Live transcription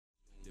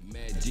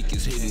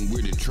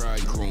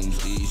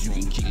trichromes is. You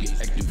can keep your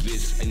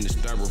activists in the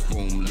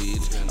styrofoam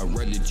lids. I'd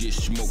rather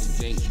just smoke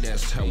dank,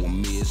 that's how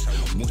I'm is.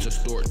 Once I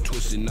start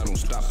twisting, I don't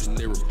stop, it's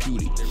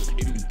therapeutic.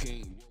 If you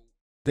can't.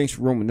 Thanks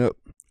for roaming up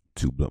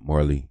to Blunt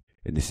Marley,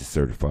 and this is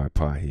Certified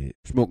Pothead.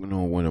 Smoking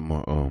on one of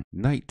my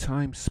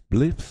nighttime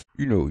spliffs.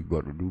 You know what you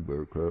about to do,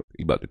 Bird Club.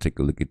 You about to take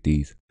a look at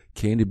these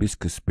cannabis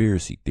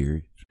conspiracy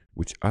theories,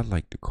 which I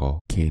like to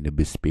call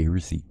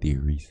cannabis-spiracy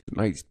theories.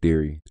 Tonight's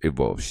theory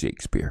involves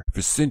Shakespeare.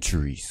 For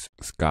centuries,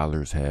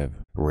 scholars have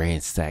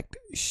ransacked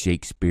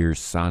Shakespeare's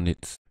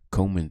sonnets,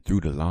 combing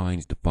through the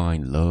lines to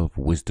find love,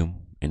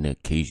 wisdom, and the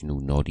occasional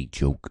naughty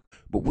joke.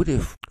 But what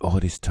if all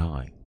this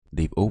time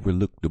they've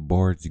overlooked the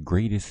bard's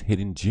greatest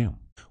hidden gem?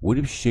 What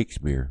if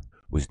Shakespeare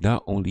was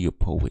not only a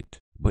poet,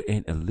 but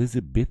an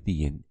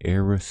Elizabethan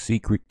era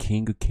secret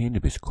king of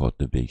cannabis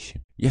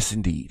cultivation? Yes,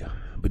 indeed.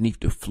 Beneath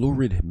the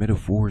florid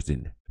metaphors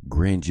and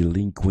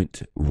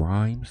grandiloquent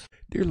rhymes,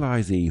 there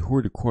lies a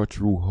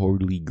horticultural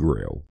holy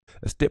grail,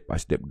 a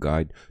step-by-step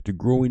guide to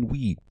growing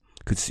weed,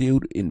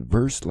 concealed in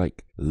verse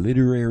like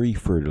literary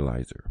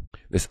fertilizer.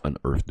 Let's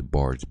unearth the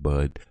bard's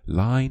bud,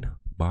 line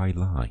by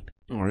line.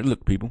 All right,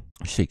 look, people.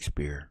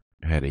 Shakespeare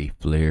had a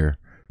flair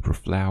for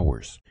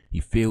flowers. He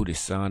filled his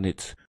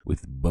sonnets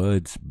with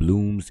buds,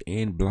 blooms,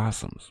 and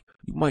blossoms.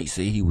 You might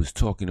say he was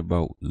talking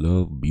about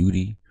love,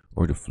 beauty,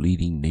 or the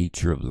fleeting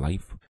nature of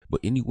life,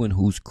 but anyone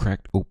who's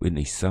cracked open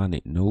a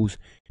sonnet knows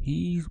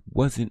he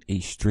wasn't a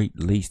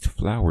straight-laced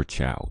flower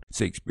child.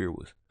 Shakespeare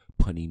was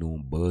punning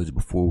on buds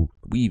before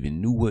we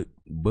even knew what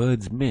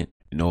buds meant.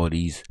 And all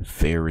these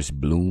fairest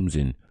blooms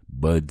and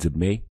buds of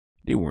May,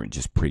 they weren't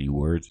just pretty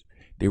words.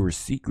 They were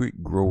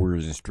secret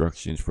grower's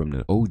instructions from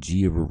the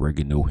OG of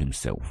oregano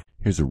himself.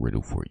 Here's a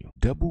riddle for you.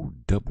 Double,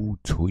 double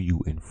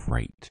toil and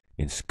fright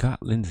in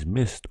Scotland's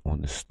mist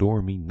on a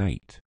stormy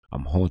night.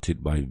 I'm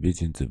haunted by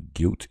visions of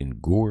guilt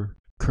and gore,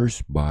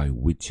 cursed by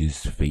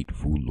witches'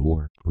 fateful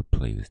lore. What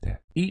play is that?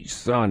 Each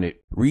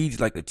sonnet reads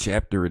like a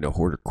chapter in a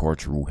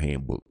horticultural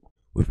handbook,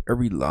 with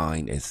every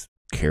line as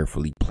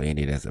carefully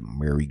planted as a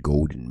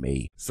marigold in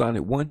May.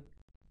 Sonnet 1,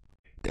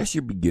 that's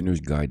your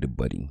beginner's guide to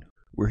budding,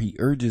 where he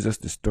urges us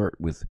to start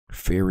with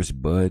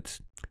fairest buds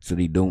so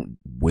they don't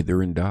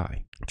wither and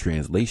die.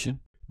 Translation,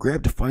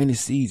 grab the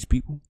finest seeds,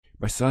 people.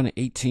 By sonnet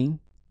 18,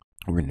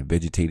 we're in a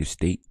vegetative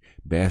state,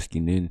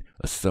 basking in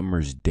a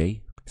summer's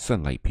day.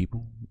 Sunlight,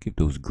 people, give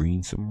those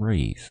greens some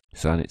rays.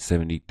 Sonnet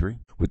 73,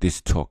 with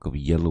this talk of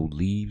yellow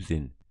leaves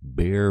and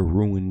bare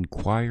ruined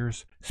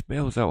choirs,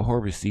 spells out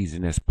harvest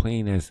season as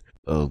plain as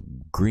a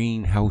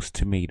greenhouse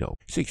tomato.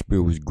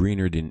 Shakespeare was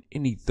greener than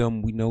any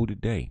thumb we know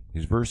today.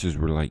 His verses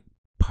were like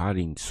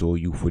potting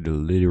soil for the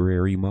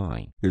literary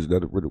mind. Here's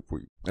another riddle for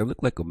you. I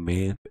look like a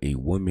man, a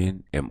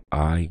woman, am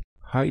I,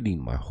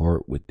 hiding my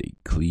heart with a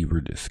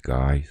clever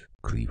disguise.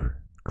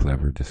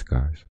 Clever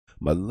disguise.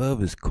 My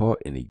love is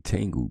caught in a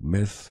tangled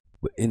mess,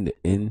 but in the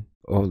end,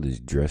 all is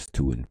dressed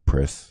to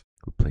impress.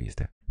 What play is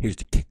that? Here's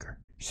the kicker.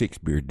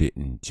 Shakespeare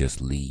didn't just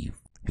leave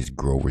his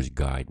grower's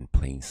guide in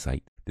plain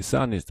sight. The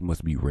sonnets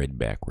must be read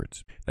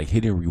backwards, like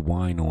hitting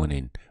rewind on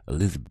an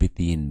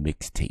Elizabethan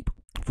mixtape.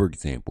 For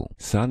example,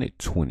 Sonnet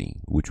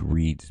 20, which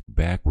reads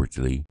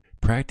backwardsly,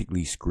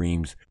 practically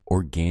screams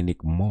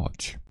organic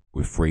mulch,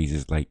 with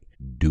phrases like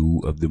dew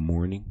of the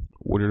morning,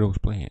 what are those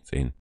plants,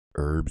 and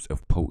herbs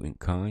of potent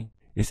kind.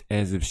 It's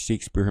as if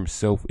Shakespeare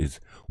himself is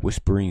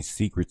whispering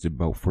secrets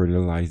about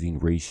fertilizing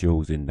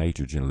ratios and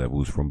nitrogen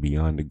levels from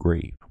beyond the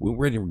grave. When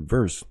read in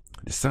reverse,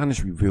 the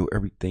sonnets reveal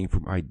everything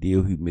from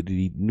ideal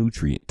humidity to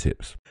nutrient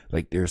tips,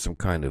 like there's some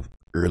kind of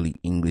early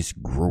English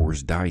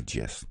grower's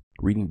digest.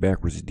 Reading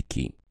backwards is the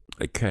key.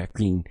 Like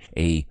cracking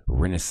a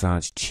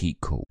Renaissance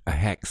cheat code. A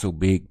hack so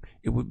big,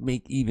 it would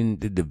make even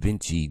the Da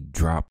Vinci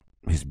drop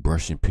his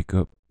brush and pick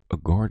up a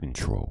garden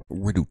troll.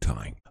 Riddle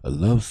time. A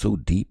love so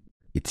deep,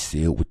 it's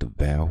sealed with a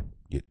vow,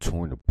 yet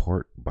torn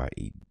apart by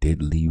a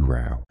deadly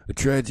row. A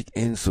tragic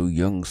end so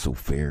young, so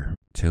fair.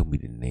 Tell me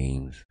the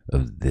names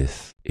of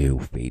this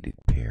ill-fated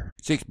pair.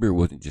 Shakespeare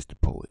wasn't just a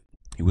poet.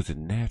 He was a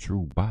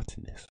natural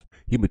botanist.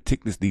 He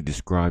meticulously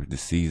describes the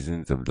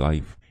seasons of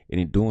life,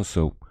 and in doing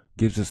so,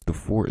 gives us the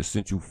 4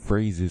 essential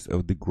phases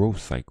of the growth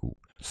cycle.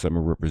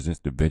 Summer represents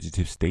the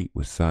vegetative state,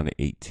 with Sonnet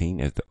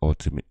 18 as the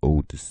ultimate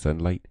ode to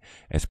sunlight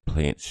as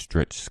plants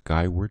stretch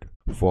skyward.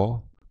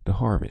 Fall, the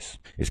harvest,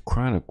 is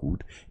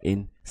chronicled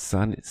in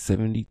Sonnet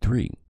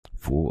 73,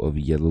 full of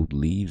yellowed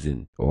leaves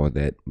and all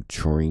that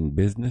maturing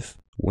business.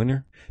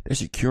 Winter,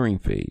 that's your curing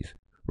phase,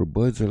 where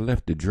buds are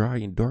left to dry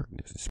in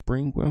darkness. And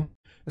spring, well,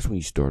 that's when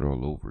you start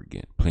all over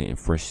again, planting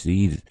fresh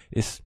seeds.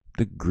 It's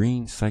the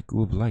green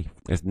cycle of life,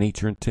 as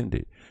nature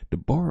intended. The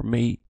bar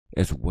may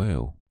as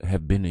well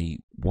have been a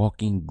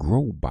walking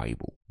grow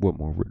Bible. What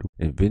more riddle?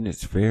 In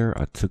Venice Fair,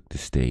 I took the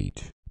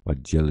stage, my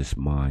jealous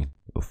mind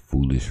of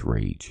foolish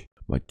rage.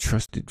 My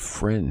trusted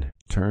friend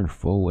turned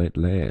foe at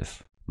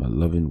last. My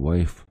loving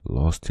wife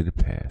lost to the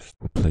past.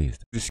 What plays?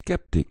 The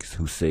skeptics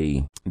who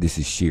say this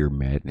is sheer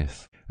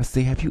madness. I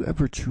say, have you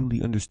ever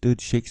truly understood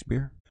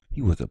Shakespeare?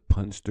 He was a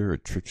punster, a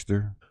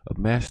trickster, a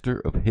master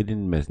of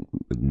hidden blah,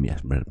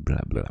 blah,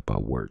 blah,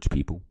 about words,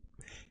 people.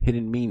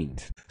 hidden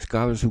meanings.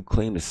 Scholars who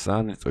claim the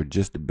sonnets are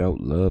just about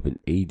love and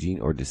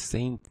aging are the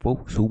same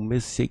folks who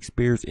miss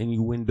Shakespeare's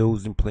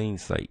innuendos in plain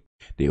sight.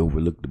 They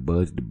overlook the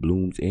buds, the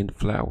blooms, and the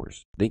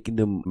flowers, thinking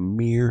them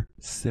mere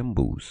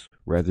symbols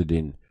rather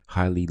than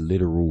highly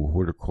literal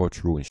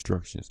horticultural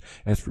instructions.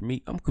 As for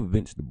me, I'm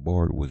convinced the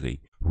bard was a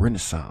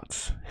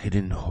Renaissance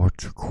hidden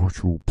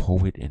horticultural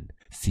poet and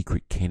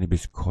secret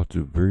cannabis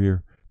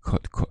cultivator.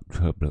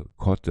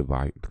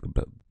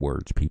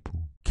 Words,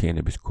 people.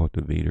 Cannabis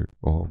cultivator.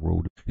 All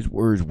wrote. His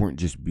words weren't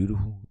just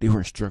beautiful; they were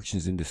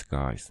instructions in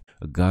disguise,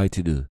 a guide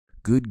to the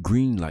good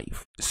green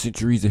life,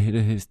 centuries ahead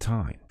of his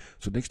time.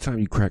 So next time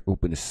you crack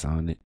open a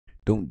sonnet,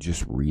 don't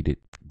just read it,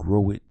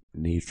 grow it,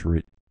 nurture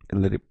it,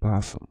 and let it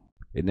blossom.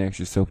 And ask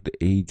yourself the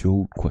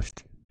age-old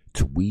question: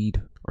 to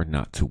weed or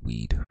not to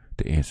weed?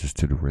 The answers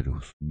to the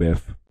riddles.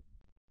 Beth,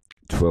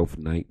 12th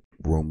Night,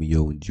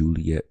 Romeo and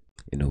Juliet,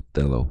 and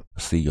Othello.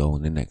 See y'all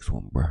in the next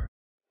one, bruh.